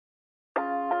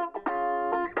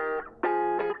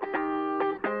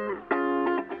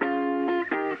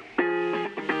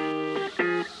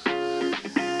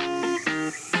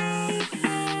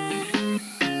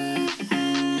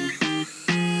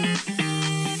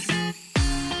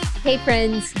Hey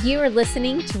friends, you are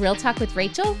listening to Real Talk with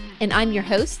Rachel, and I'm your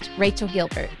host, Rachel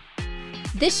Gilbert.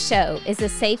 This show is a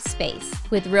safe space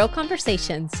with real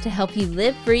conversations to help you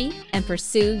live free and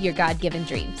pursue your God-given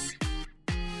dreams.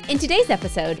 In today's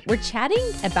episode, we're chatting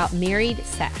about married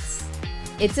sex.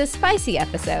 It's a spicy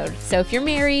episode, so if you're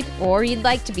married or you'd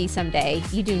like to be someday,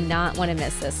 you do not want to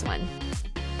miss this one.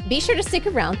 Be sure to stick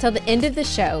around till the end of the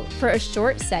show for a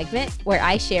short segment where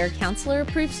I share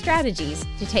counselor-approved strategies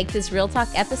to take this Real Talk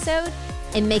episode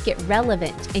and make it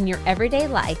relevant in your everyday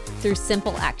life through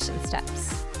simple action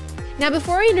steps. Now,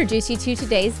 before I introduce you to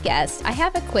today's guest, I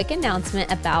have a quick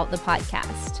announcement about the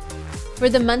podcast. For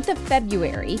the month of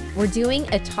February, we're doing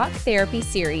a talk therapy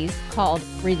series called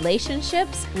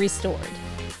Relationships Restored.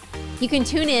 You can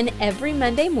tune in every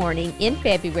Monday morning in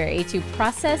February to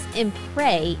process and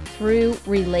pray through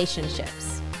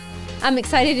relationships. I'm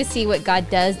excited to see what God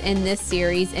does in this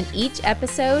series, and each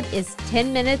episode is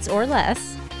 10 minutes or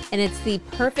less, and it's the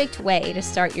perfect way to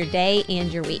start your day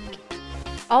and your week.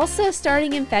 Also,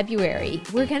 starting in February,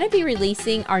 we're going to be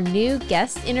releasing our new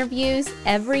guest interviews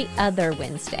every other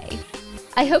Wednesday.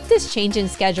 I hope this change in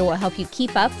schedule will help you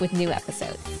keep up with new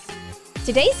episodes.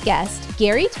 Today's guest,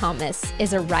 Gary Thomas,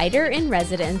 is a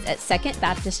writer-in-residence at Second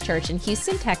Baptist Church in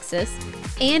Houston, Texas,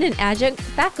 and an adjunct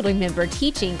faculty member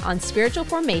teaching on spiritual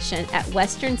formation at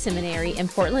Western Seminary in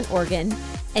Portland, Oregon,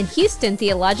 and Houston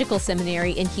Theological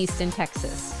Seminary in Houston,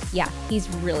 Texas. Yeah, he's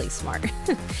really smart.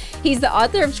 He's the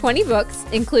author of 20 books,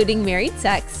 including Married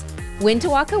Sex, When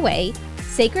to Walk Away,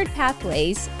 Sacred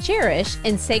Pathways, Cherish,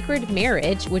 and Sacred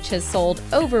Marriage, which has sold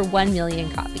over 1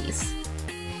 million copies.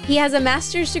 He has a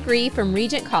master's degree from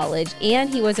Regent College, and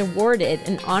he was awarded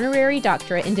an honorary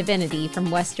doctorate in divinity from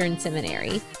Western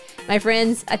Seminary. My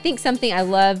friends, I think something I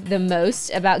love the most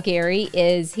about Gary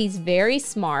is he's very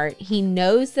smart. He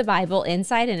knows the Bible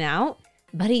inside and out,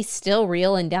 but he's still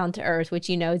real and down to earth, which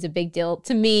you know is a big deal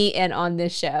to me and on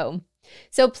this show.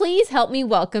 So please help me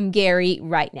welcome Gary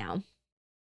right now.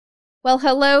 Well,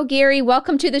 hello, Gary.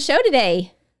 Welcome to the show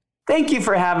today. Thank you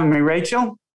for having me,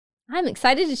 Rachel. I'm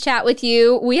excited to chat with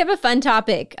you. We have a fun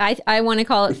topic. I want to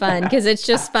call it fun because it's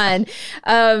just fun.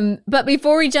 But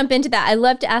before we jump into that, I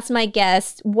love to ask my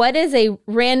guests, what is a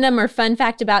random or fun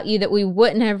fact about you that we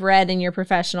wouldn't have read in your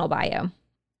professional bio?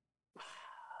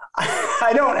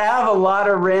 I don't have a lot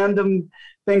of random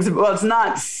things. Well, it's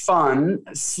not fun.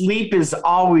 Sleep is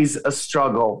always a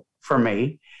struggle for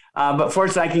me. But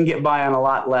fortunately, I can get by on a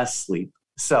lot less sleep.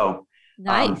 So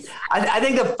nice. I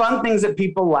think the fun things that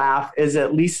people laugh is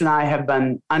that Lisa and I have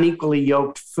been unequally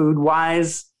yoked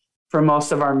food-wise for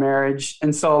most of our marriage.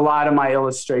 And so a lot of my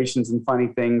illustrations and funny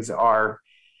things are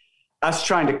us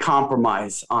trying to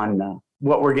compromise on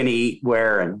what we're going to eat,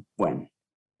 where, and when.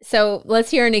 So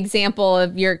let's hear an example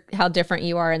of how different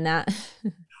you are in that.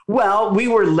 Well, we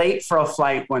were late for a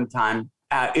flight one time.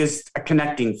 Is a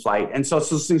connecting flight. And so it's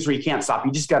those things where you can't stop.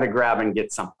 You just got to grab and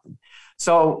get something.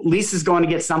 So Lisa's going to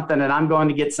get something and I'm going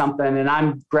to get something and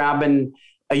I'm grabbing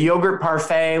a yogurt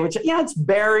parfait, which, yeah, it's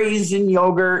berries and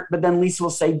yogurt. But then Lisa will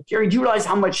say, Gary, do you realize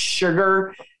how much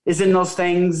sugar is in those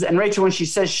things? And Rachel, when she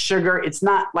says sugar, it's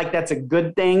not like that's a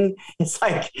good thing. It's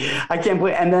like, I can't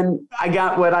believe. And then I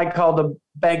got what I call the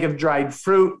bag of dried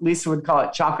fruit. Lisa would call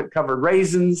it chocolate covered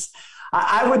raisins.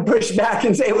 I would push back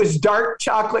and say it was dark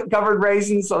chocolate covered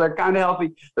raisins. So they're kind of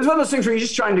healthy. It's one of those things where you're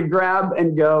just trying to grab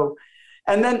and go.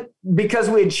 And then because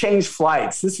we had changed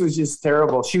flights, this was just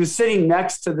terrible. She was sitting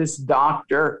next to this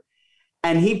doctor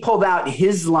and he pulled out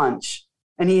his lunch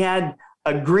and he had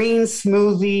a green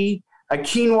smoothie, a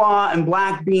quinoa and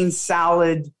black bean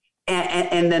salad,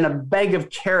 and then a bag of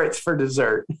carrots for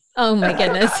dessert. Oh my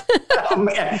goodness. Oh,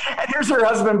 man. And here's her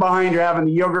husband behind her having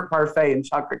the yogurt parfait and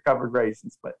chocolate covered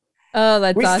raisins. But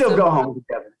that's we awesome. still go home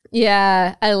together.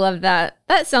 Yeah, I love that.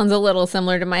 That sounds a little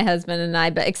similar to my husband and I,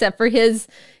 but except for his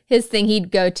thing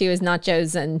he'd go to is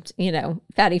nachos and,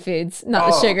 fatty foods, not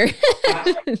the sugar.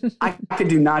 I could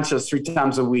do nachos 3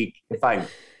 times a week if I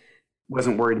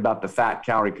wasn't worried about the fat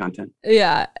calorie content.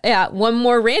 Yeah. One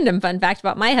more random fun fact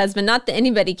about my husband, not that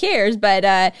anybody cares,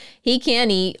 but he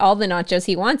can eat all the nachos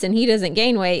he wants and he doesn't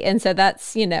gain weight. And so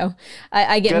that's,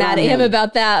 I get mad at him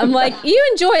about that. I'm like, you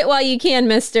enjoy it while you can,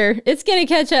 mister. It's going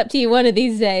to catch up to you one of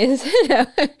these days.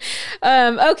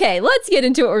 Okay, let's get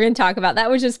into what we're going to talk about. That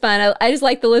was just fun. I just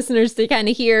like the listeners to kind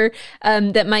of hear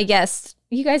that my guests,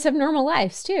 you guys have normal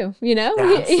lives too, Yeah,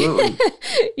 absolutely.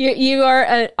 you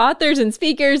are authors and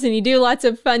speakers and you do lots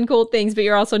of fun, cool things, but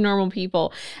you're also normal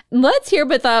people. Let's hear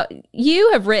about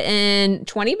you have written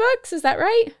 20 books. Is that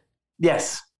right?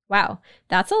 Yes. Wow.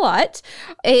 That's a lot.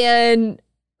 And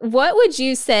what would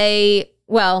you say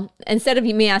well, instead of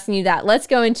me asking you that, let's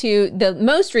go into the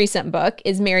most recent book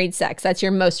is Married Sex. That's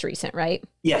your most recent, right?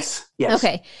 Yes. Yes.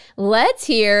 Okay. Let's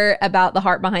hear about the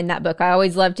heart behind that book. I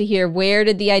always love to hear, where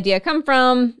did the idea come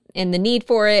from and the need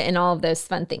for it and all of those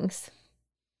fun things.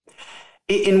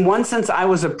 In one sense, I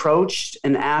was approached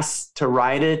and asked to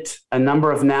write it. A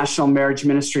number of national marriage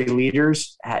ministry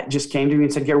leaders just came to me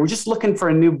and said, Gary, we're just looking for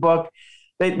a new book.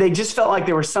 They just felt like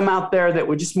there were some out there that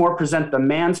would just more present the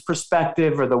man's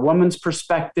perspective or the woman's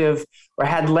perspective, or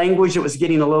had language that was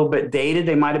getting a little bit dated.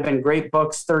 They might have been great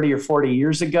books 30 or 40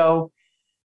 years ago.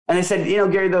 And they said,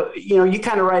 Gary, you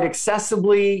kind of write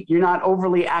accessibly. You're not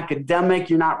overly academic.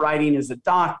 You're not writing as a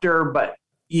doctor, but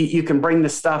you can bring the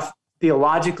stuff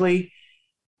theologically.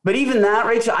 But even that,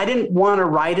 Rachel, I didn't want to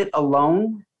write it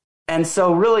alone. And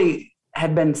so really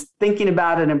had been thinking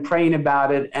about it and praying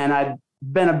about it. And I'd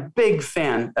been a big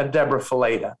fan of Deborah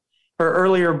Fileta, her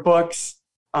earlier books,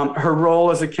 her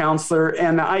role as a counselor.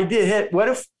 And the idea hit, what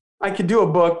if I could do a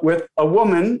book with a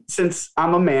woman, since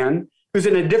I'm a man, who's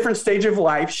in a different stage of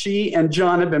life. She and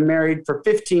John have been married for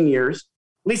 15 years.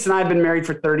 Lisa and I have been married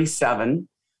for 37.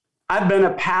 I've been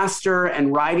a pastor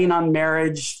and writing on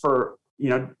marriage for,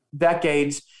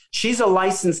 decades. She's a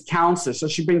licensed counselor, so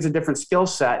she brings a different skill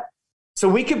set. So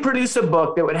we could produce a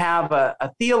book that would have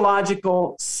a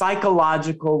theological,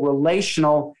 psychological,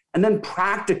 relational, and then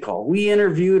practical. We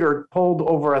interviewed or polled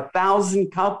over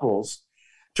 1,000 couples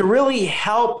to really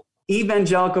help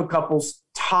evangelical couples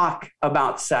talk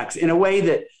about sex in a way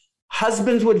that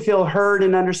husbands would feel heard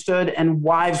and understood, and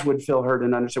wives would feel heard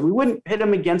and understood. We wouldn't pit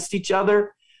them against each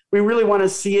other. We really want to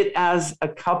see it as a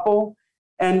couple.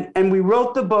 And we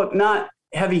wrote the book not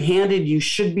heavy-handed, you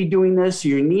should be doing this,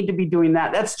 you need to be doing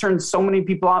that. That's turned so many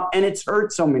people off, and it's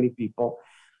hurt so many people.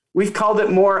 We've called it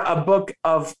more a book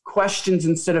of questions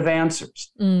instead of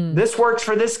answers. This works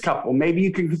for this couple. Maybe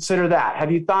you can consider that.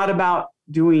 Have you thought about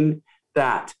doing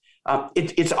that?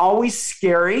 It's always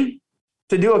scary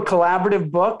to do a collaborative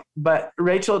book, but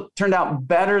Rachel, it turned out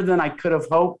better than I could have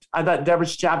hoped. I thought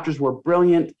Deborah's chapters were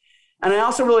brilliant. And I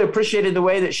also really appreciated the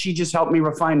way that she just helped me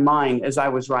refine mine as I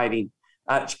was writing,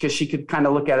 because she could kind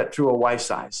of look at it through a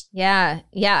wife's eyes. Yeah.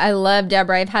 I love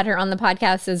Deborah. I've had her on the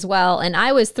podcast as well. And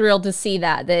I was thrilled to see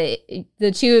that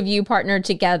the two of you partnered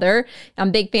together.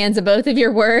 I'm big fans of both of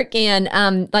your work.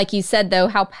 And like you said, though,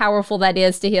 how powerful that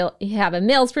is to have a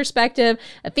male's perspective,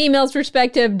 a female's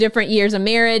perspective, different years of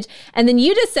marriage. And then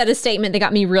you just said a statement that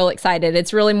got me real excited.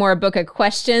 It's really more a book of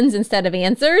questions instead of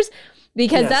answers.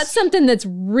 Because that's something that's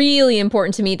really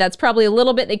important to me. That's probably a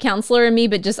little bit the counselor in me,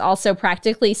 but just also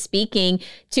practically speaking,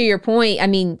 to your point, I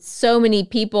mean, so many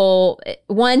people,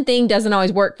 one thing doesn't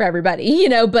always work for everybody,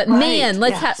 but right, man,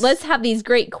 let's have these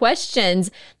great questions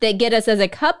that get us as a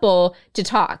couple to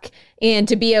talk and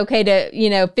to be okay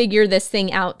to, figure this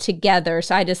thing out together.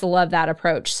 So I just love that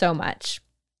approach so much.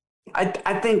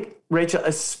 I think, Rachel,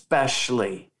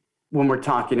 especially when we're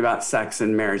talking about sex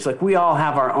and marriage, like we all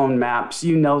have our own maps.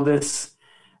 You know this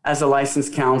as a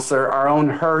licensed counselor, our own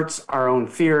hurts, our own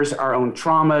fears, our own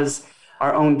traumas,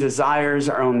 our own desires,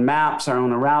 our own maps, our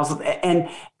own arousal. And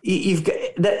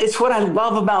it's what I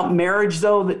love about marriage,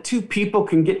 though, that two people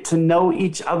can get to know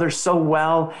each other so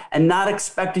well and not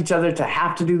expect each other to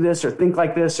have to do this or think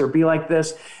like this or be like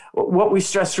this. What we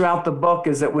stress throughout the book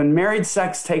is that when married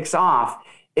sex takes off,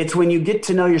 it's when you get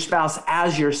to know your spouse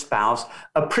as your spouse,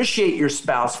 appreciate your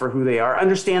spouse for who they are,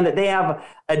 understand that they have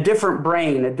a different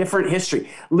brain, a different history,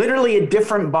 literally a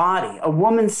different body. A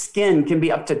woman's skin can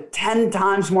be up to 10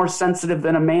 times more sensitive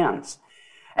than a man's.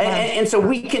 And so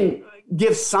we can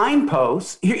give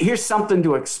signposts. Here's something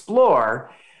to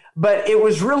explore. But it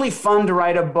was really fun to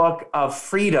write a book of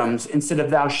freedoms instead of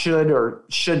thou should or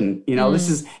shouldn't. This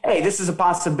is a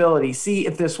possibility. See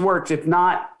if this works. If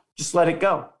not, just let it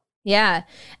go. Yeah.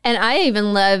 And I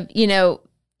even love,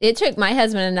 it took my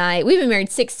husband and I, we've been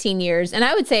married 16 years, and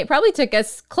I would say it probably took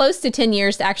us close to 10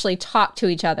 years to actually talk to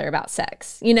each other about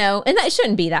sex, and that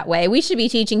shouldn't be that way. We should be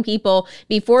teaching people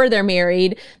before they're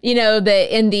married, in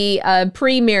the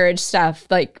pre-marriage stuff,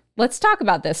 like, let's talk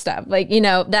about this stuff. Like,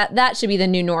 that should be the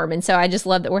new norm. And so I just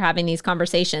love that we're having these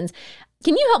conversations.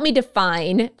 Can you help me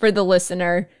define for the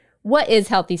listener, what is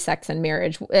healthy sex in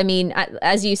marriage? I mean,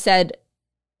 as you said,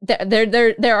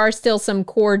 there are still some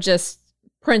core just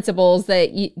principles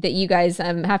that you guys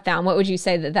have found. What would you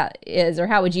say that is, or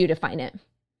how would you define it?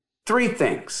 3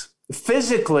 things.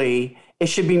 Physically, it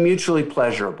should be mutually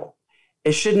pleasurable.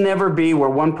 It should never be where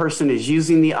one person is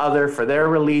using the other for their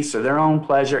release or their own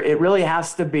pleasure. It really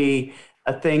has to be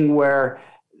a thing where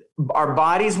our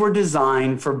bodies were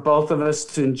designed for both of us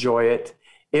to enjoy it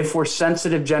if we're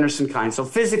sensitive, generous, and kind. So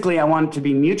physically, I want it to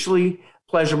be mutually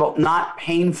pleasurable, not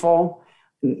painful.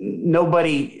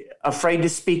 nobody afraid to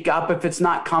speak up if it's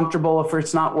not comfortable, if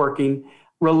it's not working.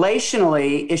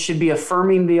 Relationally, it should be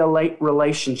affirming the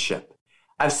relationship.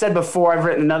 I've said before, I've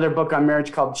written another book on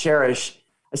marriage called Cherish.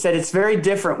 I said it's very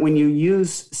different when you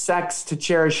use sex to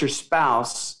cherish your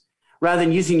spouse rather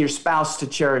than using your spouse to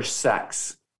cherish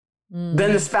sex.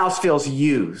 Then the spouse feels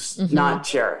used, not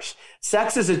cherished.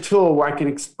 Sex is a tool where I can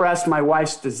express my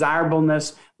wife's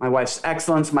desirableness, my wife's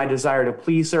excellence, my desire to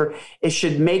please her. It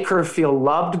should make her feel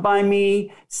loved by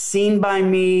me, seen by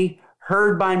me,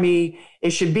 heard by me. It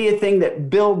should be a thing that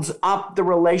builds up the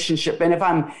relationship. And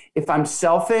if I'm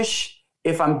selfish,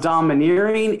 if I'm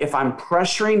domineering, if I'm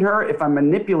pressuring her, if I'm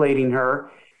manipulating her,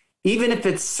 even if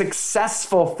it's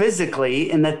successful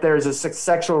physically in that there's a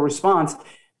sexual response,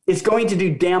 it's going to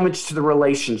do damage to the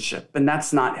relationship, and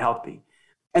that's not healthy.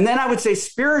 And then I would say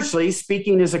spiritually,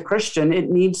 speaking as a Christian,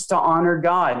 it needs to honor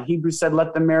God. Hebrews said,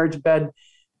 let the marriage bed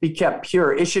be kept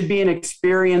pure. It should be an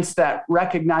experience that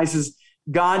recognizes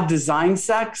God designed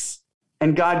sex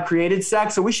and God created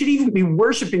sex. So we should even be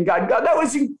worshiping God. God, that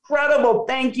was incredible.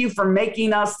 Thank you for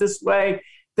making us this way.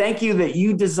 Thank you that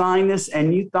you designed this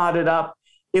and you thought it up.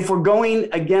 If we're going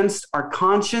against our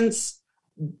conscience,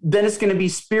 then it's going to be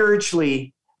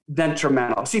spiritually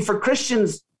detrimental. See, for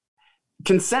Christians,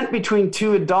 consent between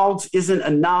two adults isn't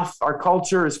enough. Our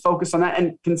culture is focused on that,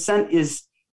 and consent is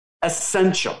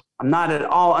essential. I'm not at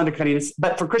all undercutting this,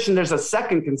 but for Christians, there's a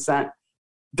second consent.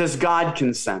 Does God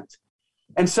consent?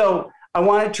 And so I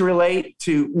wanted to relate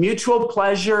to mutual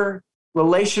pleasure,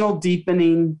 relational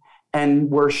deepening, and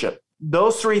worship.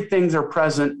 Those three things are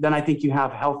present, then I think you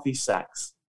have healthy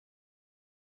sex.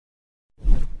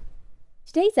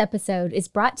 Today's episode is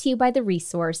brought to you by the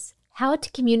resource, How to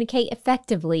Communicate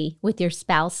Effectively with Your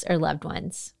Spouse or Loved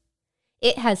Ones.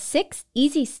 It has 6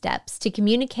 easy steps to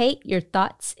communicate your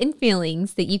thoughts and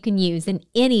feelings that you can use in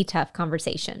any tough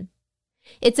conversation.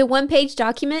 It's a 1-page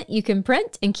document you can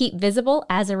print and keep visible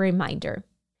as a reminder.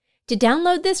 To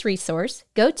download this resource,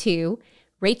 go to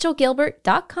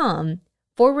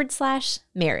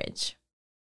rachelgilbert.com/marriage.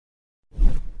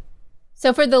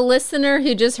 So for the listener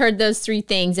who just heard those 3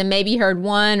 things and maybe heard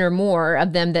one or more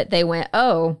of them that they went,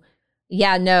 oh,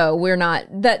 yeah, no, we're not,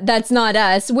 that's not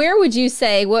us. Where would you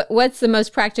say, what's the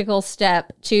most practical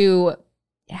step to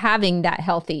having that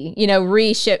healthy,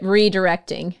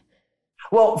 redirecting?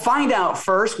 Well, find out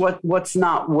first what's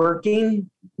not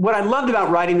working. What I loved about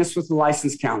writing this with the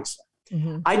licensed counselor,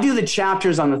 I do the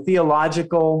chapters on the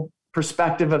theological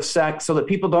perspective of sex so that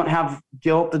people don't have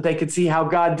guilt, that they could see how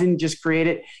God didn't just create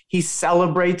it, he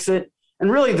celebrates it.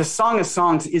 And really the Song of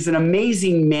Songs is an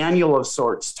amazing manual of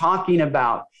sorts talking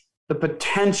about the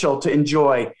potential to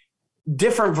enjoy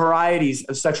different varieties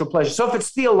of sexual pleasure. So if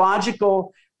it's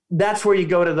theological, that's where you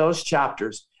go to those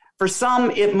chapters. For some,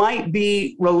 it might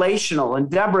be relational, and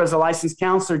Deborah, as a licensed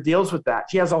counselor, deals with that.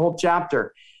 She has a whole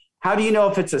chapter. How do you know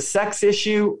if it's a sex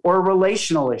issue or a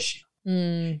relational issue?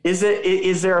 Is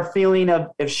there a feeling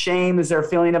of shame? Is there a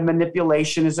feeling of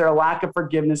manipulation? Is there a lack of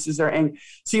forgiveness? Is there anger?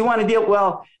 So you want to deal,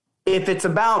 well, if it's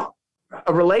about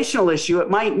a relational issue,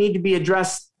 it might need to be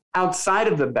addressed outside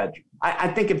of the bedroom. I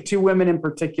think of 2 women in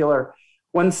particular.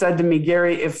 One said to me,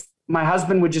 Gary, if my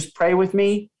husband would just pray with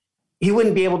me, he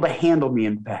wouldn't be able to handle me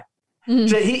in bed.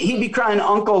 So he'd be crying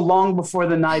uncle long before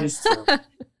the night is through.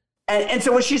 And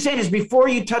so what she's saying is, before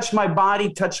you touch my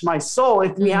body, touch my soul.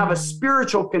 If we have a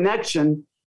spiritual connection,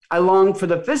 I long for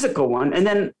the physical one. And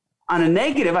then on a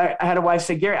negative, I had a wife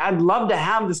say, Gary, I'd love to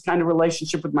have this kind of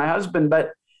relationship with my husband,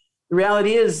 but the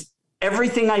reality is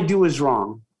everything I do is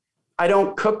wrong. I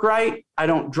don't cook right. I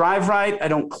don't drive right. I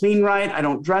don't clean right. I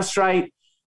don't dress right.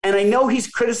 And I know he's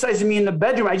criticizing me in the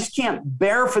bedroom. I just can't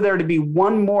bear for there to be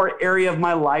one more area of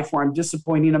my life where I'm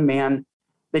disappointing a man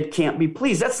that can't be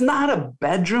pleased. That's not a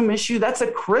bedroom issue. That's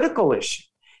a critical issue.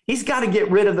 He's got to get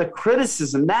rid of the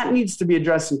criticism. That needs to be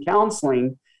addressed in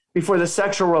counseling before the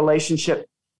sexual relationship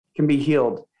can be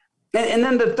healed. And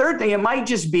then the third thing, it might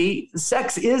just be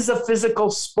sex is a physical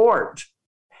sport.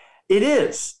 It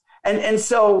is. And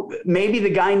so maybe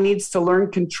the guy needs to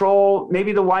learn control.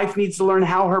 Maybe the wife needs to learn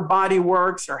how her body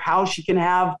works or how she can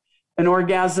have an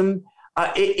orgasm.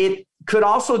 It could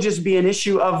also just be an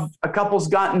issue of a couple's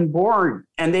gotten bored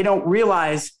and they don't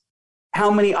realize how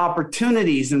many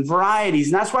opportunities and varieties.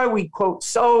 And that's why we quote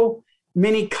so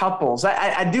many couples.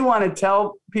 I do want to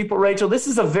tell people, Rachel, this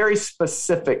is a very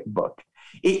specific book.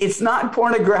 It's not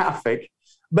pornographic,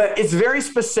 but it's very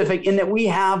specific in that we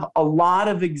have a lot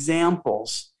of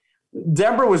examples.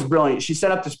 Deborah was brilliant. She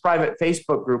set up this private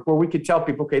Facebook group where we could tell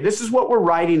people, okay, this is what we're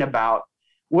writing about.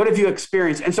 What have you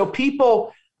experienced? And so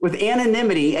people with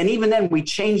anonymity, and even then we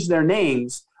change their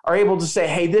names, are able to say,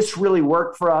 hey, this really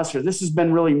worked for us, or this has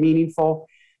been really meaningful.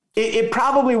 It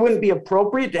probably wouldn't be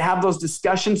appropriate to have those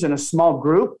discussions in a small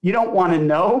group. You don't want to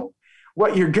know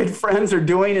what your good friends are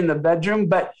doing in the bedroom.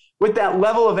 But with that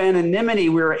level of anonymity,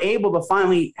 we were able to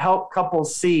finally help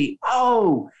couples see,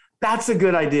 oh, that's a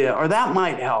good idea, or that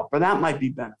might help, or that might be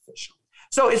beneficial.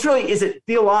 So it's really, is it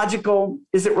theological?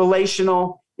 Is it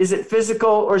relational? Is it physical?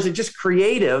 Or is it just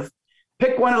creative?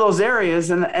 Pick one of those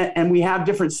areas, and we have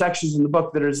different sections in the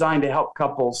book that are designed to help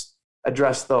couples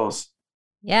address those.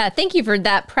 Yeah, thank you for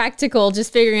that practical,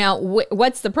 just figuring out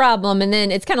what's the problem. And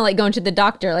then it's kind of like going to the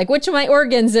doctor, like which of my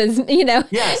organs is,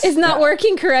 is not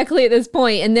working correctly at this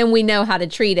point. And then we know how to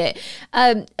treat it.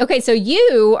 Okay, so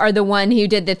you are the one who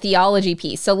did the theology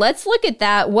piece. So let's look at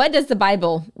that. What does the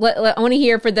Bible, I want to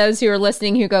hear for those who are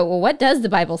listening who go, well, what does the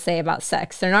Bible say about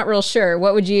sex? They're not real sure.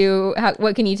 What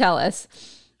can you tell us?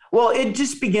 Well, it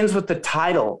just begins with the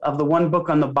title of the one book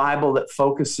on the Bible that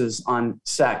focuses on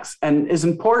sex. And as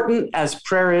important as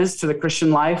prayer is to the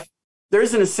Christian life, there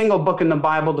isn't a single book in the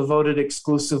Bible devoted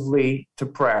exclusively to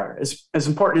prayer. As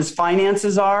important as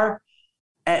finances are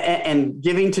and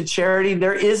giving to charity,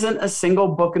 there isn't a single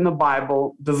book in the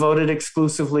Bible devoted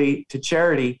exclusively to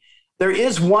charity. There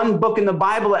is one book in the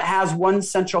Bible that has one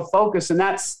central focus, and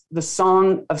that's the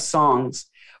Song of Songs,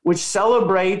 which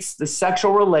celebrates the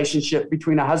sexual relationship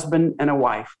between a husband and a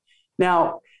wife.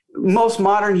 Now, most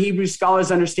modern Hebrew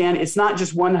scholars understand it's not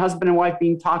just one husband and wife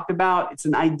being talked about. It's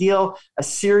an ideal, a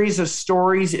series of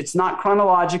stories. It's not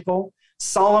chronological.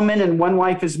 Solomon and one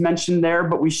wife is mentioned there,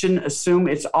 but we shouldn't assume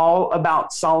it's all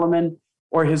about Solomon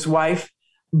or his wife.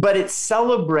 But it's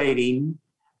celebrating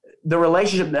the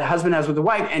relationship the husband has with the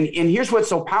wife. And here's what's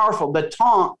so powerful.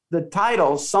 The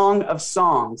title, Song of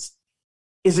Songs,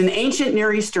 is an ancient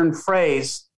Near Eastern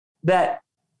phrase that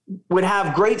would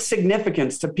have great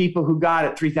significance to people who got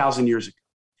it 3,000 years ago.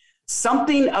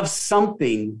 Something of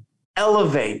something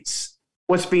elevates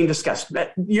what's being discussed.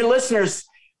 Your listeners,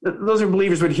 those are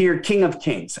believers, would hear King of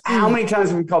Kings. How many times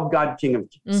have we called God King of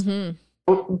Kings?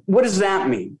 Mm-hmm. What does that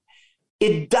mean?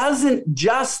 It doesn't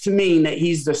just mean that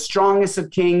he's the strongest of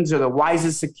kings or the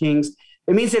wisest of kings.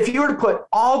 It means if you were to put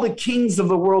all the kings of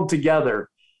the world together,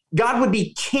 God would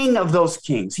be king of those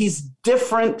kings. He's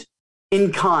different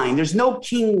in kind. There's no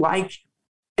king like him.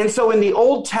 And so in the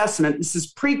Old Testament, this is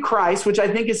pre-Christ, which I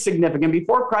think is significant,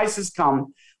 before Christ has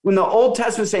come, when the Old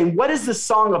Testament is saying, what is the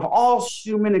song of all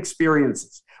human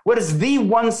experiences? What is the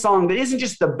one song that isn't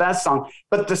just the best song,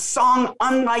 but the song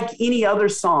unlike any other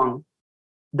song?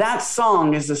 That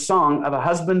song is the song of a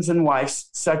husband's and wife's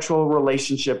sexual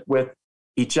relationship with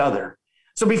each other.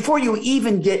 So before you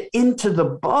even get into the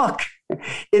book,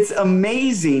 it's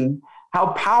amazing how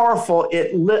powerful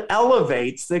it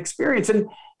elevates the experience. And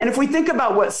if we think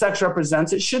about what sex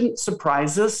represents, it shouldn't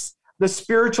surprise us. The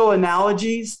spiritual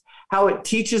analogies, how it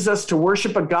teaches us to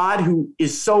worship a God who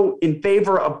is so in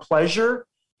favor of pleasure.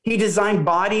 He designed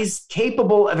bodies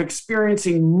capable of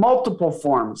experiencing multiple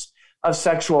forms of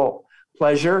sexual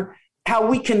pleasure, how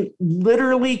we can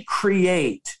literally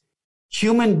create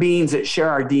human beings that share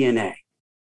our DNA.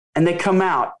 And they come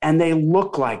out and they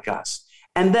look like us.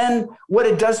 And then what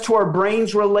it does to our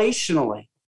brains relationally.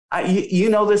 You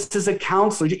know this as a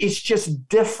counselor. It's just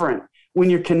different when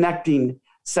you're connecting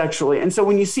sexually. And so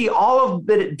when you see all of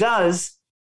that it does,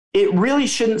 it really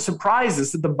shouldn't surprise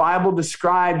us that the Bible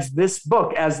describes this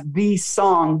book as the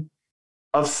Song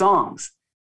of Songs.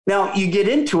 Now, you get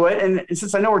into it, and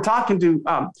since I know we're talking to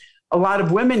a lot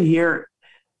of women here,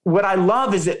 what I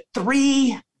love is that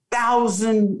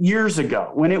 3,000 years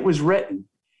ago, when it was written,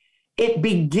 it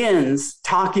begins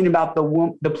talking about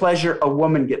the pleasure a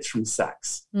woman gets from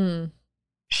sex. Mm.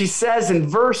 She says in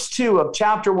verse 2 of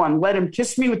chapter 1, let him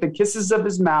kiss me with the kisses of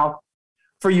his mouth,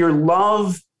 for your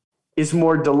love is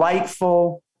more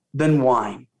delightful than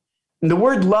wine. And the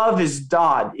word love is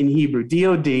dod in Hebrew,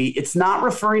 D-O-D. It's not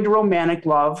referring to romantic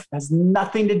love. It has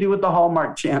nothing to do with the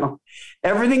Hallmark Channel.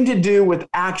 Everything to do with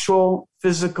actual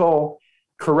physical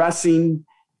caressing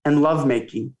and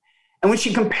lovemaking. And when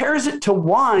she compares it to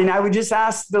wine, I would just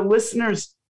ask the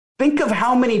listeners, think of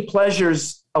how many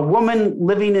pleasures a woman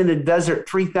living in a desert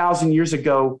 3,000 years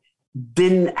ago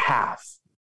didn't have.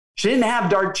 She didn't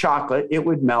have dark chocolate, it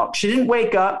would melt. She didn't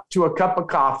wake up to a cup of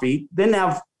coffee, didn't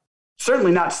have,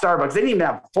 certainly not Starbucks, they didn't even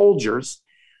have Folgers,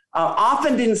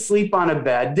 often didn't sleep on a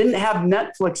bed, didn't have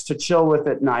Netflix to chill with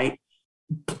at night.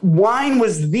 Wine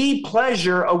was the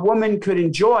pleasure a woman could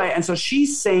enjoy. And so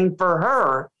she's saying for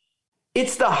her,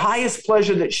 it's the highest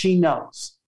pleasure that she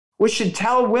knows, which should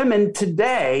tell women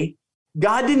today,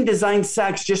 God didn't design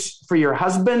sex just for your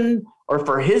husband or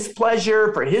for his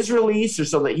pleasure, for his release, or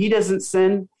so that he doesn't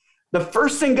sin. The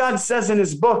first thing God says in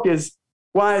his book is,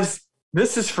 wives,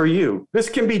 this is for you. This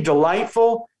can be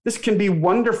delightful. This can be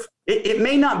wonderful. It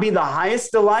may not be the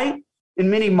highest delight in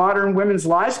many modern women's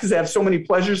lives because they have so many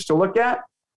pleasures to look at,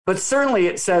 but certainly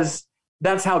it says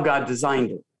that's how God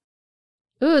designed it.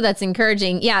 Ooh, that's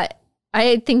encouraging. Yeah,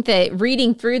 I think that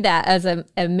reading through that as a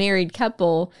married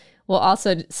couple will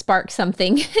also spark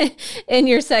something in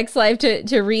your sex life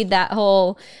to read that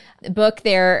whole book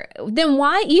there. Then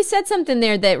why, you said something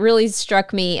there that really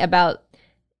struck me about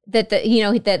that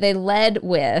that they led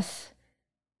with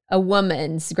a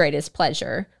woman's greatest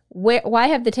pleasure. Why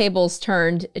have the tables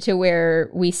turned to where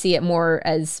we see it more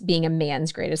as being a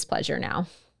man's greatest pleasure now?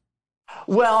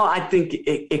 Well, I think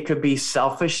it could be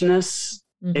selfishness.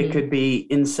 Mm-hmm. It could be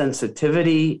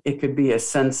insensitivity. It could be a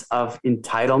sense of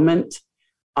entitlement.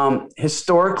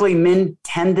 Historically, men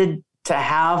tended to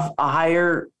have a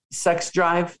higher sex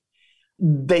drive.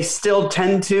 They still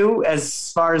tend to,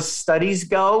 as far as studies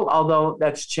go, although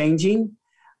that's changing.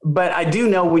 But I do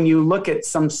know when you look at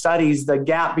some studies, the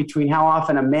gap between how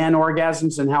often a man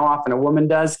orgasms and how often a woman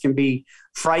does can be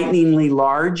frighteningly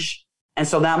large. And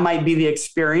so that might be the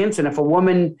experience. And if a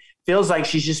woman feels like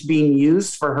she's just being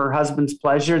used for her husband's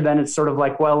pleasure, then it's sort of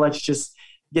like, well, let's just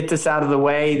get this out of the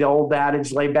way. The old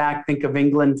adage, lay back, think of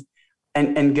England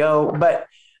and go.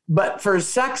 But for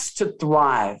sex to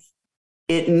thrive,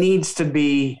 it needs to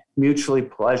be mutually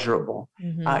pleasurable.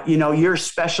 Mm-hmm. Your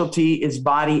specialty is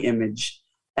body image.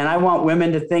 And I want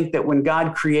women to think that when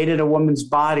God created a woman's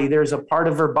body, there's a part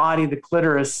of her body, the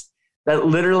clitoris, that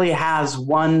literally has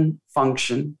one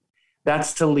function.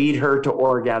 That's to lead her to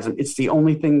orgasm. It's the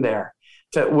only thing there.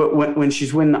 When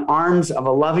she's in the arms of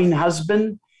a loving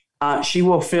husband, she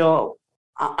will feel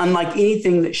unlike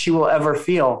anything that she will ever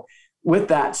feel with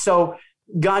that. So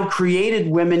God created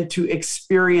women to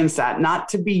experience that, not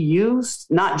to be used,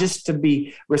 not just to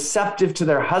be receptive to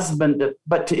their husband,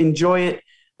 but to enjoy it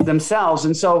themselves.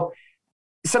 And so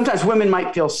sometimes women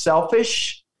might feel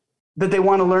selfish that they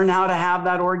want to learn how to have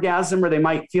that orgasm, or they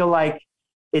might feel like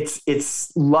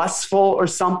it's lustful or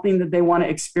something that they want to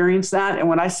experience that. And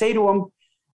when I say to them,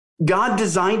 God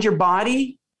designed your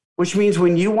body, which means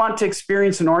when you want to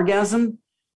experience an orgasm,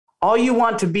 all you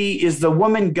want to be is the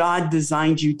woman God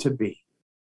designed you to be.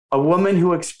 A woman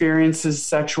who experiences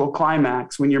sexual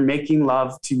climax when you're making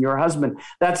love to your husband.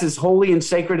 That's as holy and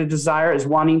sacred a desire as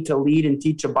wanting to lead and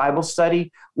teach a Bible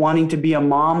study, wanting to be a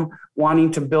mom,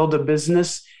 wanting to build a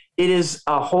business. It is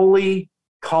a holy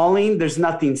calling. There's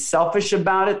nothing selfish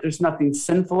about it. There's nothing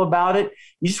sinful about it.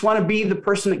 You just want to be the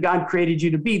person that God created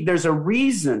you to be. There's a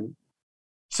reason.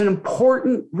 It's an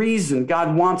important reason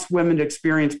God wants women to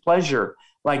experience pleasure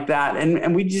like that.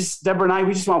 And we just, Deborah and I,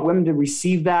 we just want women to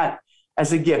receive that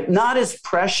as a gift, not as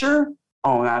pressure.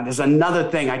 Oh, there's another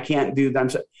thing I can't do.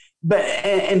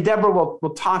 And Deborah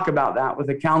will talk about that with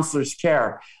a counselor's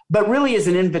care, but really as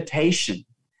an invitation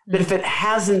that if it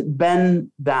hasn't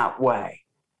been that way,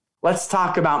 let's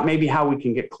talk about maybe how we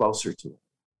can get closer to it.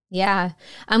 Yeah,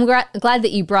 I'm glad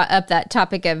that you brought up that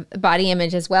topic of body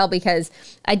image as well, because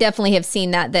I definitely have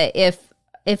seen that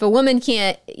if a woman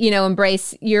can't,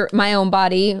 embrace my own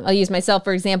body, I'll use myself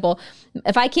for example.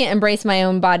 If I can't embrace my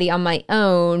own body on my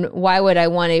own, why would I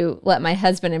want to let my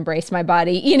husband embrace my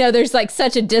body? There's like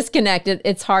such a disconnect.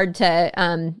 It's hard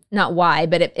to, not why,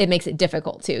 but it makes it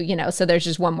difficult to, so there's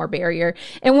just one more barrier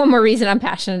and one more reason I'm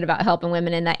passionate about helping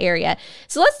women in that area.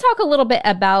 So let's talk a little bit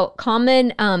about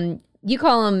common, you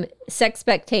call them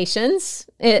sexpectations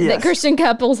that Christian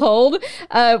couples hold.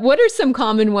 What are some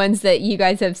common ones that you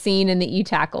guys have seen and that you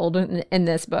tackled in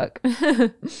this book?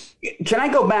 Can I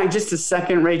go back just a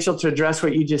second, Rachel, to address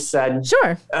what you just said?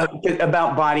 Sure.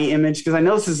 About body image, because I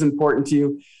know this is important to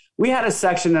you. We had a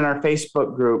section in our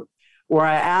Facebook group where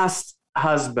I asked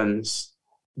husbands,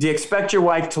 do you expect your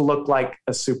wife to look like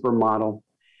a supermodel?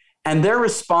 And their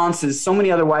responses, so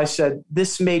many other wives said,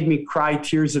 this made me cry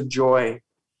tears of joy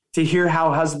to hear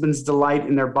how husbands delight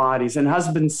in their bodies, and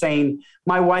husbands saying,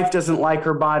 my wife doesn't like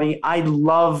her body. I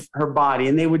love her body.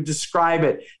 And they would describe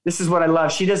it. This is what I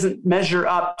love. She doesn't measure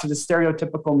up to the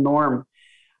stereotypical norm.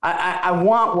 I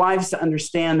want wives to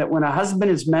understand that when a husband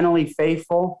is mentally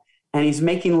faithful and he's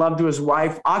making love to his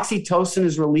wife, oxytocin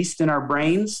is released in our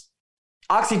brains.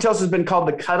 Oxytocin has been called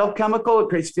the cuddle chemical. It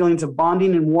creates feelings of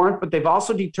bonding and warmth, but they've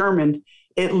also determined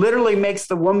it literally makes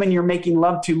the woman you're making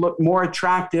love to look more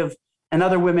attractive and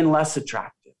other women less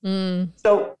attractive.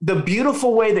 So the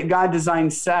beautiful way that God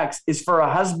designed sex is for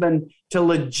a husband to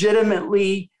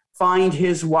legitimately find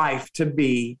his wife to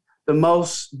be the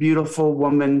most beautiful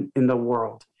woman in the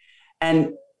world.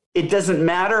 And it doesn't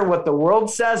matter what the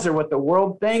world says or what the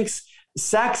world thinks.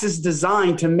 Sex is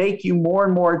designed to make you more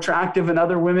and more attractive and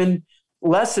other women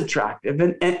less attractive.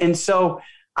 And so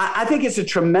I think it's a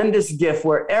tremendous gift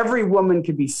where every woman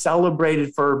could be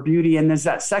celebrated for her beauty. And there's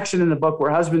that section in the book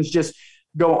where husbands just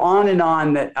go on and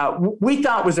on that we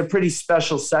thought was a pretty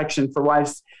special section for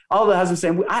wives. All the husbands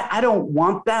saying, I don't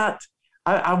want that.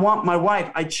 I want my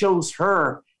wife. I chose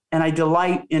her and I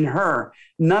delight in her.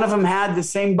 None of them had the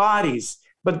same bodies,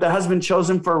 but the husband chose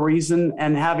them for a reason,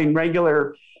 and having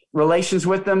regular relations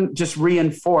with them just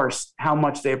reinforced how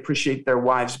much they appreciate their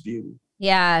wife's beauty.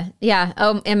 Yeah. Yeah.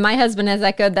 Oh, and my husband has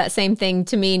echoed that same thing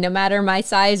to me, no matter my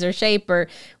size or shape or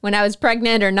when I was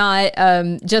pregnant or not,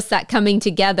 just that coming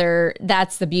together,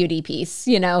 that's the beauty piece,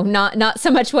 not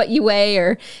so much what you weigh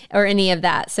or any of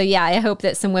that. So yeah, I hope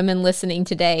that some women listening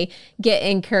today get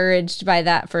encouraged by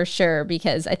that for sure,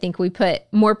 because I think we put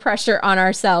more pressure on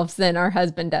ourselves than our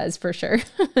husband does for sure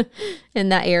in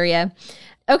that area.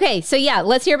 Okay. So yeah,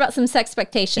 let's hear about some sex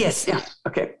expectations. Yes. Yeah.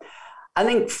 Okay. I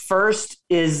think first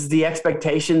is the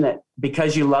expectation that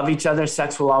because you love each other,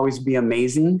 sex will always be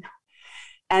amazing.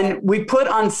 And we put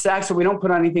on sex, or we don't put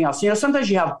on anything else. Sometimes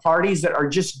you have parties that are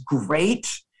just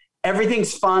great.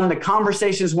 Everything's fun. The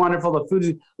conversation is wonderful. The food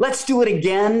is, let's do it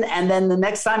again. And then the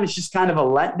next time it's just kind of a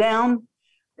letdown.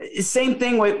 Same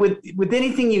thing with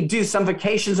anything you do. Some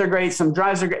vacations are great. Some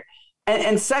drives are great.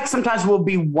 And sex sometimes will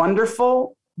be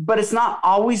wonderful, but it's not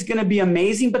always going to be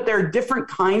amazing. But there are different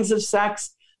kinds of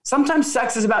sex. Sometimes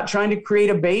sex is about trying to create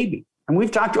a baby. And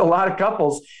we've talked to a lot of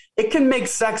couples. It can make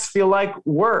sex feel like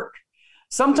work.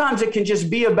 Sometimes it can just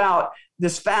be about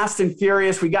this fast and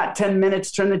furious. We got 10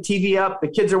 minutes, turn the TV up. The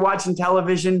kids are watching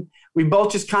television. We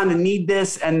both just kind of need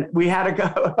this. And we had a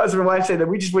husband and wife say that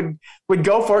we just would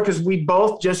go for it because we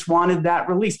both just wanted that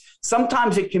release.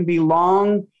 Sometimes it can be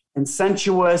long and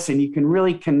sensuous and you can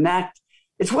really connect.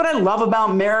 It's what I love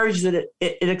about marriage, that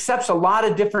it accepts a lot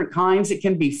of different kinds. It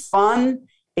can be fun.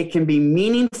 It can be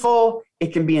meaningful,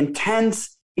 it can be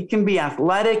intense, it can be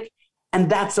athletic, and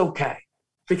that's okay.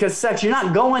 Because sex, you're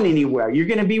not going anywhere. You're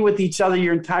going to be with each other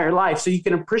your entire life, so you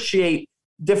can appreciate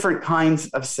different kinds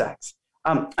of sex.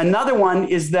 Another one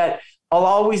is that I'll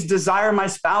always desire my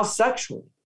spouse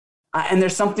sexually, and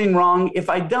there's something wrong if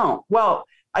I don't. Well,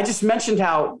 I just mentioned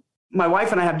how my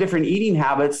wife and I have different eating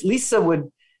habits. Lisa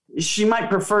she might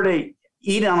prefer to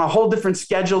eat on a whole different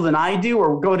schedule than I do,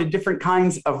 or go to different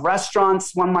kinds of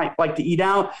restaurants. One might like to eat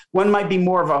out. One might be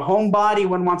more of a homebody.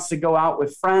 One wants to go out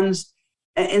with friends.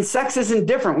 And sex isn't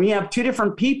different. When you have two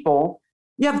different people,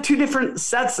 you have two different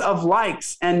sets of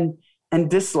likes and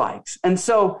dislikes. And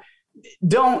so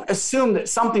don't assume that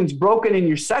something's broken in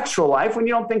your sexual life when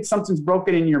you don't think something's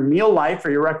broken in your meal life or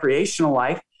your recreational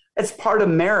life. It's part of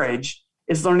marriage,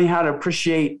 is learning how to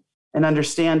appreciate and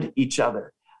understand each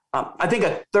other. I think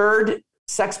a third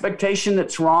sex expectation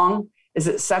that's wrong is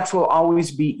that sex will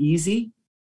always be easy.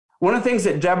 One of the things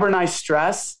that Deborah and I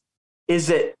stress is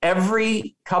that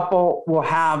every couple will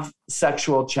have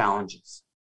sexual challenges.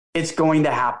 It's going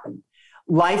to happen.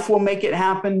 Life will make it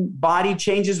happen. Body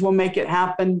changes will make it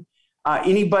happen.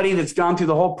 Anybody that's gone through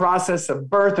the whole process of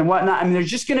birth and whatnot, there's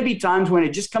just going to be times when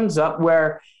it just comes up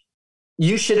where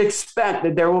you should expect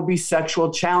that there will be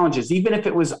sexual challenges. Even if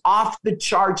it was off the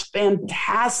charts,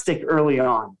 fantastic early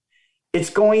on, it's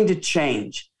going to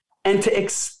change. And to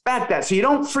expect that, so you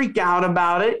don't freak out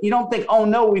about it. You don't think, oh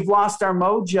no, we've lost our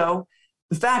mojo.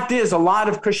 The fact is, a lot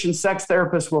of Christian sex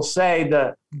therapists will say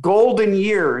the golden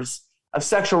years of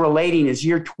sexual relating is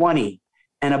year 20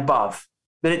 and above,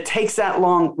 that it takes that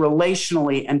long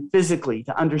relationally and physically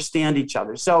to understand each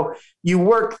other. So you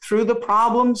work through the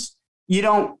problems. You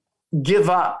don't give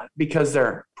up because there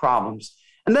are problems.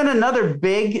 And then another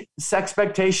big sex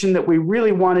expectation that we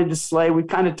really wanted to slay, we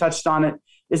kind of touched on it,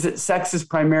 is that sex is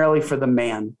primarily for the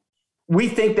man. We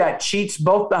think that cheats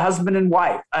both the husband and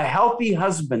wife. A healthy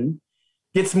husband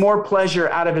gets more pleasure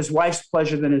out of his wife's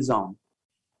pleasure than his own.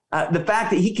 The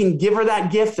fact that he can give her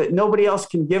that gift that nobody else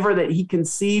can give her, that he can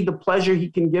see the pleasure he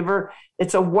can give her,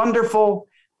 it's a wonderful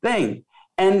thing.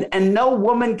 And no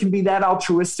woman can be that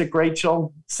altruistic,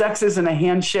 Rachel. Sex isn't a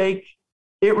handshake.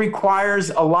 It requires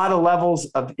a lot of levels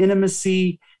of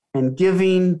intimacy and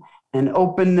giving and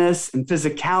openness and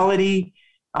physicality.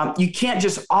 You can't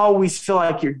just always feel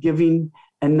like you're giving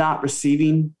and not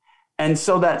receiving. And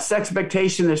so that sex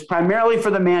expectation is primarily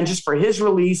for the man, just for his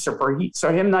release or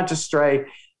for him not to stray,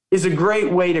 is a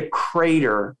great way to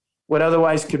crater what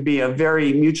otherwise could be a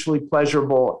very mutually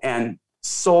pleasurable and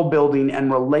soul building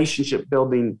and relationship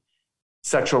building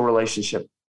sexual relationship.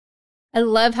 I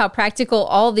love how practical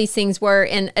all these things were.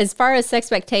 And as far as sex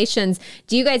expectations,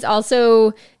 do you guys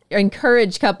also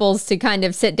encourage couples to kind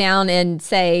of sit down and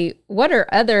say, what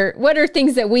are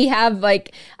things that we have?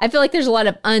 Like, I feel like there's a lot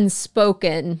of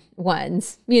unspoken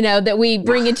ones, that we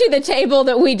bring into the table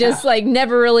that we just like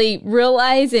never really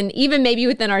realize. And even maybe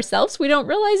within ourselves, we don't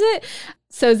realize it.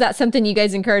 So is that something you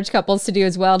guys encourage couples to do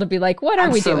as well? To be like, what are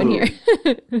we doing here?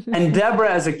 And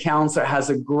Deborah, as a counselor, has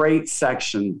a great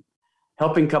section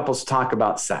helping couples talk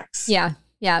about sex. Yeah.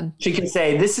 Yeah. She can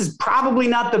say, this is probably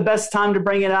not the best time to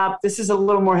bring it up. This is a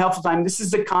little more helpful time. This is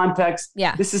the context.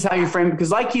 Yeah. This is how you frame it. Because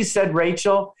like you said,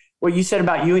 Rachel, what you said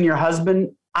about you and your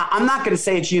husband, I'm not going to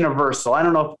say it's universal. I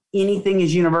don't know if anything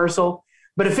is universal,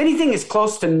 but if anything is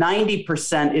close to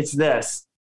 90%, it's this.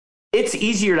 It's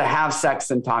easier to have sex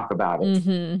than talk about it.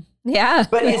 Mm-hmm. Yeah.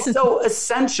 But it's so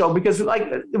essential because like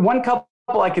one couple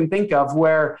I can think of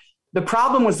where the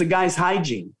problem was the guy's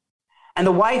hygiene. And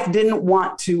the wife didn't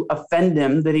want to offend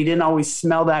him that he didn't always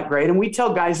smell that great. And we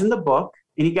tell guys in the book,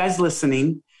 any guys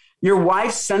listening, your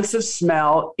wife's sense of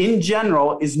smell in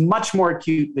general is much more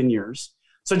acute than yours.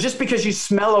 So just because you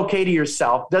smell okay to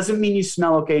yourself doesn't mean you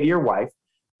smell okay to your wife.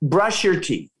 Brush your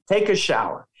teeth, take a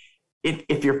shower.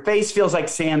 If your face feels like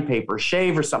sandpaper,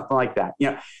 shave or something like that.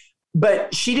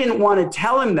 But she didn't want to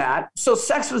tell him that. So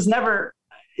sex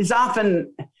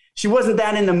she wasn't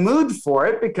that in the mood for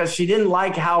it because she didn't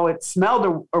like how it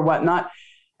smelled or whatnot.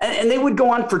 And they would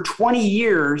go on for 20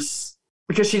 years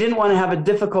because she didn't want to have a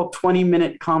difficult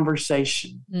 20-minute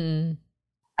conversation. Mm.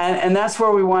 And that's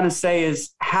where we want to say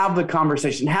is have the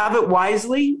conversation. Have it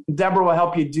wisely. Deborah will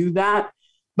help you do that.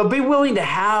 But be willing to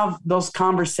have those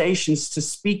conversations to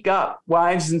speak up,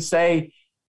 wives, and say,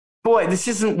 boy, this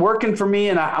isn't working for me.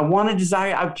 And I want to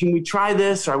desire, can we try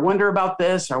this? Or I wonder about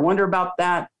this, or I wonder about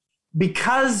that.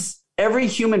 Because every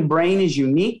human brain is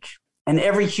unique and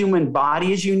every human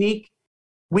body is unique,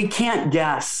 we can't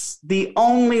guess. The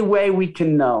only way we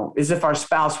can know is if our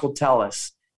spouse will tell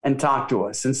us and talk to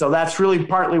us. And so that's really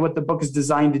partly what the book is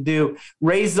designed to do.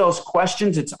 Raise those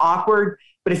questions. It's awkward,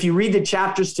 but if you read the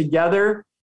chapters together,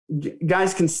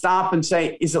 guys can stop and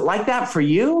say, is it like that for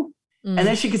you? Mm. And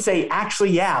then she could say,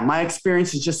 actually, yeah, my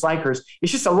experience is just like hers.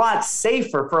 It's just a lot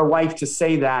safer for a wife to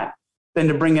say that than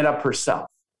to bring it up herself.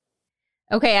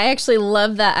 Okay, I actually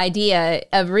love that idea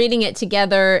of reading it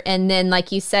together. And then,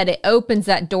 like you said, it opens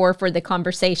that door for the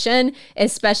conversation,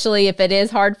 especially if it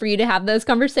is hard for you to have those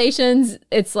conversations.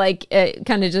 It's like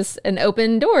kind of just an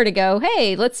open door to go,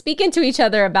 hey, let's speak into each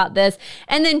other about this.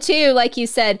 And then too, like you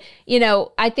said,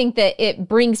 I think that it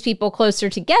brings people closer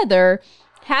together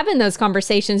having those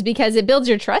conversations because it builds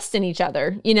your trust in each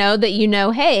other,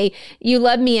 that hey, you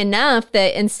love me enough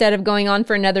that instead of going on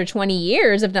for another 20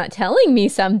 years of not telling me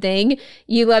something,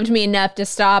 you loved me enough to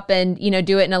stop and,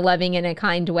 do it in a loving and a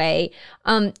kind way.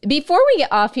 Before we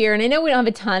get off here, and I know we don't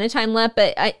have a ton of time left,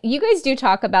 but you guys do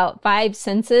talk about 5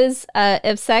 senses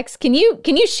of sex. Can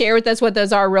you share with us what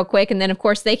those are real quick? And then of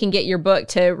course they can get your book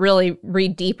to really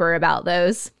read deeper about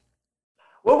those.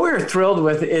 What we're thrilled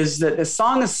with is that the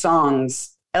Song of Songs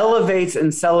elevates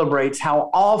and celebrates how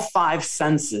all 5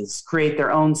 senses create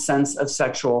their own sense of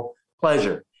sexual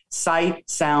pleasure: sight,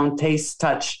 sound, taste,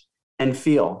 touch, and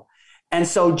feel. And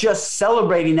so just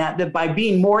celebrating that by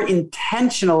being more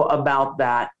intentional about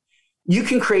that, you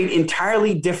can create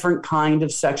entirely different kind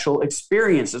of sexual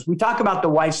experiences. We talk about the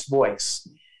wife's voice.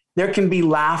 There can be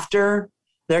laughter,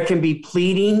 there can be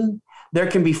pleading, there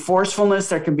can be forcefulness,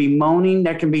 there can be moaning,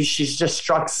 there can be she's just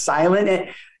struck silent.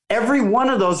 Every one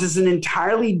of those is an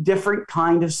entirely different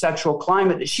kind of sexual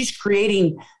climate that she's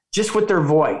creating just with their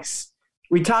voice.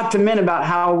 We talk to men about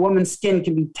how a woman's skin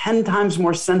can be 10 times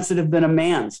more sensitive than a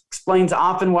man's. Explains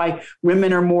often why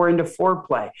women are more into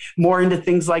foreplay, more into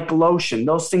things like lotion.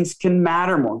 Those things can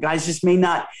matter more. Guys just may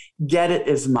not get it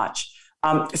as much.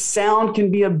 Sound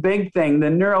can be a big thing. The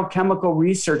neurochemical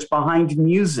research behind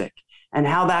music and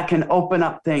how that can open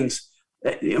up things.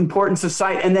 The importance of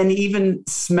sight, and then even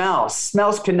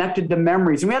smells connected to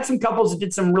memories. And we had some couples that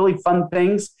did some really fun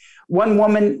things. One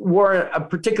woman wore a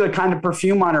particular kind of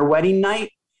perfume on her wedding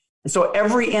night. And so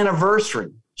every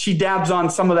anniversary, she dabs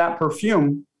on some of that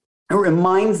perfume. It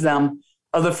reminds them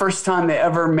of the first time they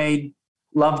ever made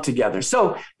love together.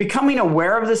 So becoming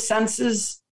aware of the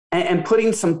senses and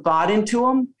putting some thought into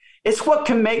them, it's what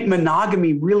can make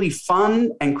monogamy really fun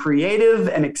and creative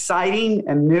and exciting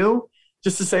and new.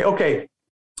 Just to say, okay,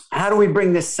 how do we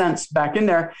bring this sense back in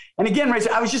there? And again,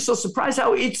 Rachel, I was just so surprised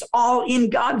how it's all in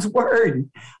God's word.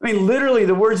 I mean, literally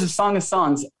the words of Song of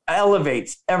Songs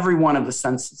elevates every one of the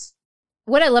senses.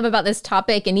 What I love about this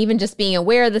topic, and even just being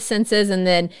aware of the senses and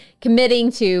then committing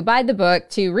to buy the book,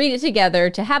 to read it together,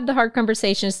 to have the hard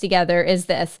conversations together, is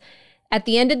this. At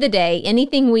the end of the day,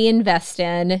 anything we invest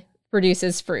in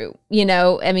produces fruit. You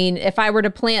know, I mean, if I were to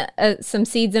plant some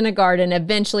seeds in a garden,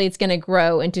 eventually it's going to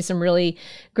grow into some really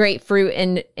great fruit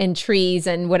and trees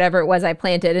and whatever it was I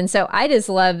planted. And so I just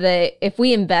love that if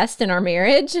we invest in our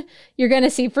marriage, you're going to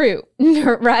see fruit,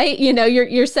 right? You know,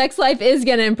 your sex life is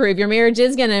going to improve. Your marriage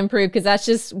is going to improve because that's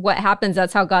just what happens.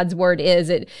 That's how God's word is.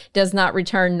 It does not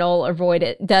return null or void.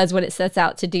 It does what it sets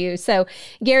out to do. So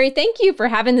Gary, thank you for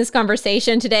having this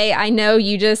conversation today. I know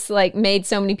you just like made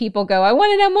so many people go, I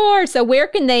want to know more. So where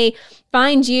can they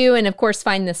find you and of course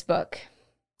find this book?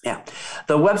 Yeah.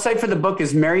 The website for the book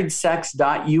is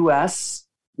marriedsex.us,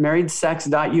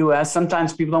 marriedsex.us.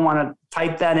 Sometimes people don't want to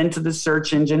type that into the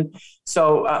search engine.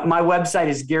 So my website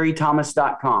is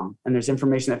garythomas.com, and there's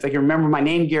information. If they can remember my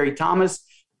name, Gary Thomas,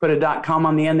 put a .com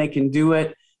on the end, they can do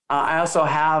it. I also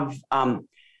have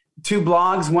 2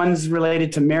 blogs. One's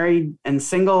related to married and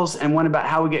singles, and one about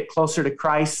how we get closer to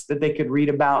Christ that they could read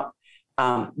about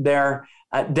there.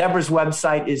 Deborah's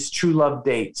website is True Love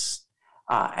Dates.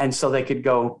 And so they could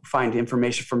go find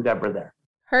information from Deborah there.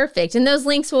 Perfect. And those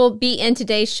links will be in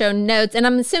today's show notes. And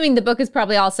I'm assuming the book is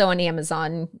probably also on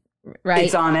Amazon, right?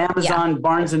 It's on Amazon,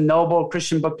 Barnes & Noble,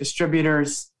 Christian Book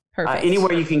Distributors. Perfect.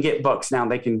 Anywhere you can get books now,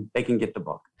 they can get the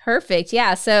book. Perfect.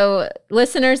 Yeah. So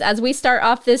listeners, as we start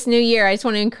off this new year, I just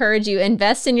want to encourage you,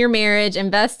 invest in your marriage,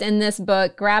 invest in this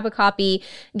book, grab a copy.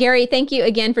 Gary, thank you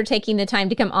again for taking the time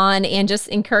to come on and just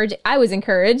encourage. I was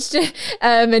encouraged.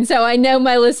 And so I know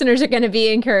my listeners are going to be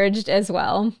encouraged as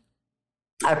well.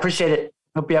 I appreciate it.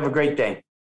 Hope you have a great day.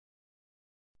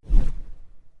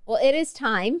 Well, it is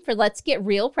time for Let's Get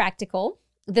Real Practical.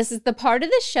 This is the part of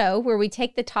the show where we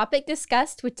take the topic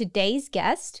discussed with today's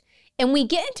guest and we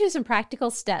get into some practical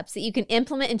steps that you can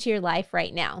implement into your life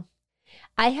right now.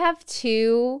 I have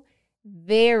 2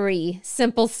 very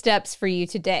simple steps for you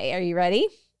today. Are you ready?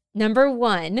 Number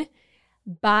 1,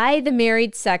 buy the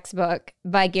Married Sex book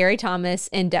by Gary Thomas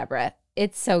and Deborah.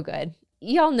 It's so good.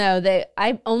 Y'all know that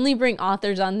I only bring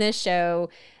authors on this show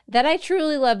that I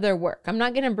truly love their work. I'm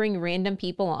not going to bring random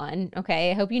people on,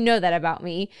 okay? I hope you know that about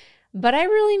me. But I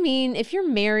really mean, if you're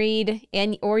married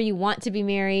or you want to be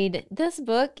married, this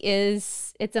book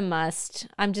it's a must.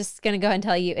 I'm just going to go ahead and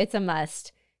tell you it's a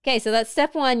must. Okay, so that's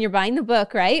step 1. You're buying the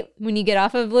book, right? When you get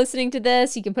off of listening to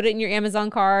this, you can put it in your Amazon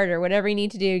cart or whatever you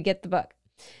need to do, get the book.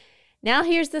 Now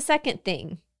here's the second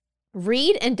thing.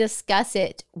 Read and discuss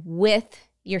it with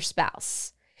your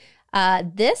spouse.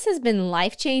 This has been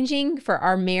life-changing for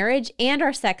our marriage and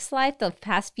our sex life the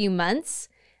past few months.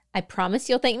 I promise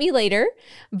you'll thank me later,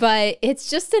 but it's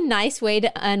just a nice way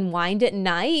to unwind at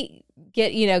night.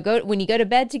 Go when you go to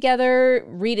bed together,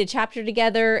 read a chapter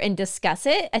together and discuss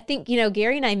it. I think,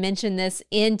 Gary and I mentioned this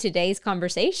in today's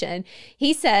conversation.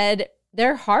 He said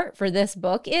their heart for this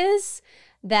book is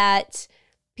that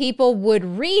people would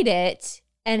read it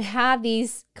and have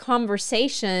these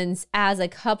conversations as a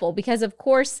couple, because of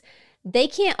course they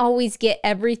can't always get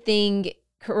everything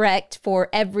correct for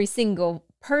every single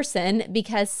person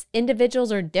because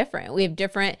individuals are different. We have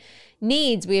different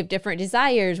needs. We have different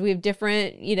desires. We have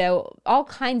different, all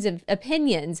kinds of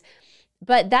opinions.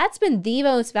 But that's been the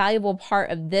most valuable part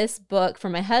of this book for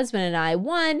my husband and I.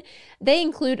 One, they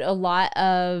include a lot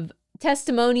of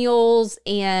testimonials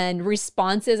and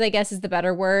responses, I guess is the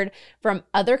better word, from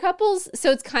other couples. So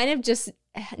it's kind of just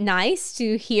nice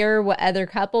to hear what other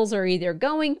couples are either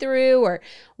going through or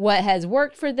what has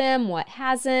worked for them, what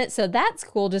hasn't. So that's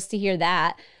cool just to hear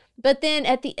that. But then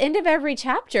at the end of every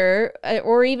chapter,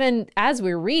 or even as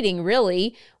we're reading,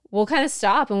 really, we'll kind of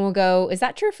stop and we'll go, is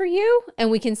that true for you?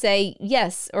 And we can say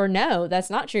yes or no, that's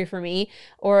not true for me.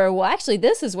 Or, well, actually,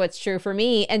 this is what's true for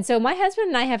me. And so my husband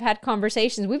and I have had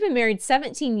conversations. We've been married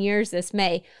 17 years this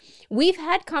May. We've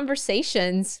had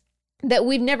conversations that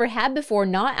we've never had before,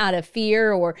 not out of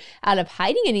fear or out of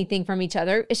hiding anything from each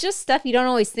other. It's just stuff you don't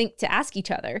always think to ask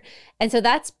each other. And so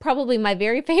that's probably my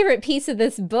very favorite piece of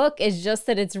this book, is just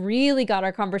that it's really got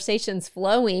our conversations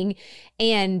flowing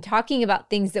and talking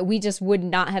about things that we just would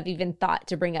not have even thought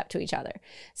to bring up to each other.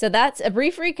 So that's a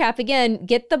brief recap. Again,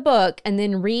 get the book and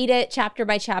then read it chapter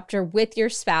by chapter with your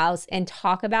spouse and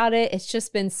talk about it. It's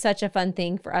just been such a fun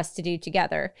thing for us to do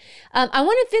together. I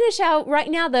want to finish out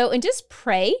right now though and just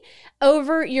pray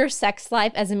over your sex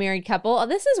life as a married couple.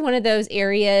 This is one of those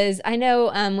areas. I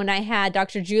know when I had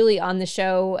Dr. Julie on the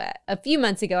show a few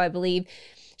months ago, I believe,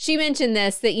 she mentioned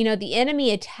this, that, the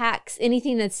enemy attacks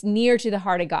anything that's near to the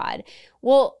heart of God.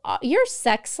 Well, your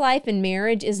sex life and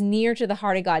marriage is near to the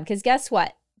heart of God, because guess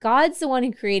what? God's the one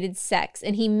who created sex,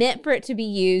 and he meant for it to be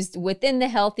used within the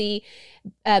healthy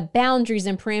boundaries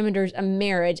and parameters of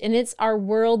marriage. And it's our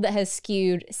world that has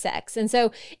skewed sex. And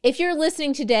so if you're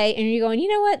listening today and you're going, you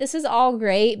know what, this is all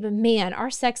great, but man, our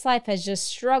sex life has just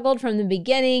struggled from the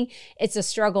beginning. It's a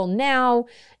struggle now.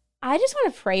 I just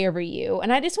want to pray over you.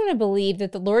 And I just want to believe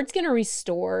that the Lord's going to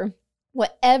restore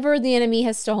whatever the enemy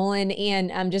has stolen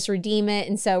and just redeem it.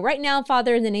 And so right now,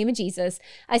 Father, in the name of Jesus,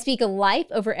 I speak a life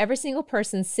over every single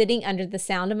person sitting under the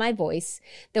sound of my voice,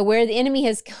 that where the enemy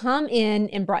has come in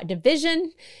and brought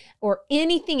division or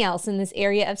anything else in this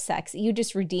area of sex, you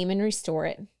just redeem and restore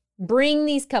it. Bring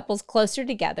these couples closer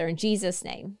together in Jesus'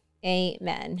 name.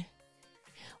 Amen.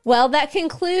 Well, that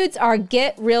concludes our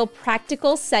Get Real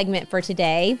Practical segment for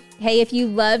today. Hey, if you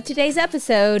loved today's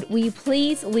episode, will you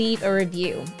please leave a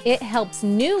review? It helps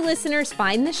new listeners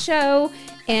find the show,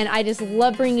 and I just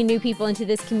love bringing new people into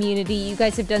this community. You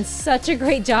guys have done such a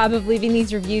great job of leaving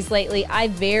these reviews lately. I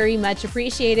very much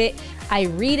appreciate it. I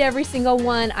read every single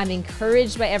one. I'm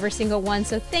encouraged by every single one,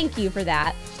 so thank you for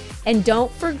that. And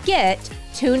don't forget,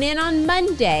 tune in on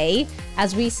Monday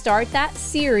as we start that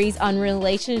series on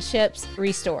relationships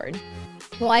restored.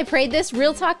 Well, I pray this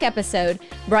Real Talk episode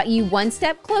brought you one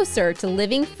step closer to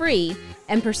living free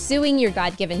and pursuing your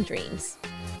God-given dreams.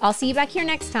 I'll see you back here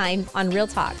next time on Real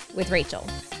Talk with Rachel.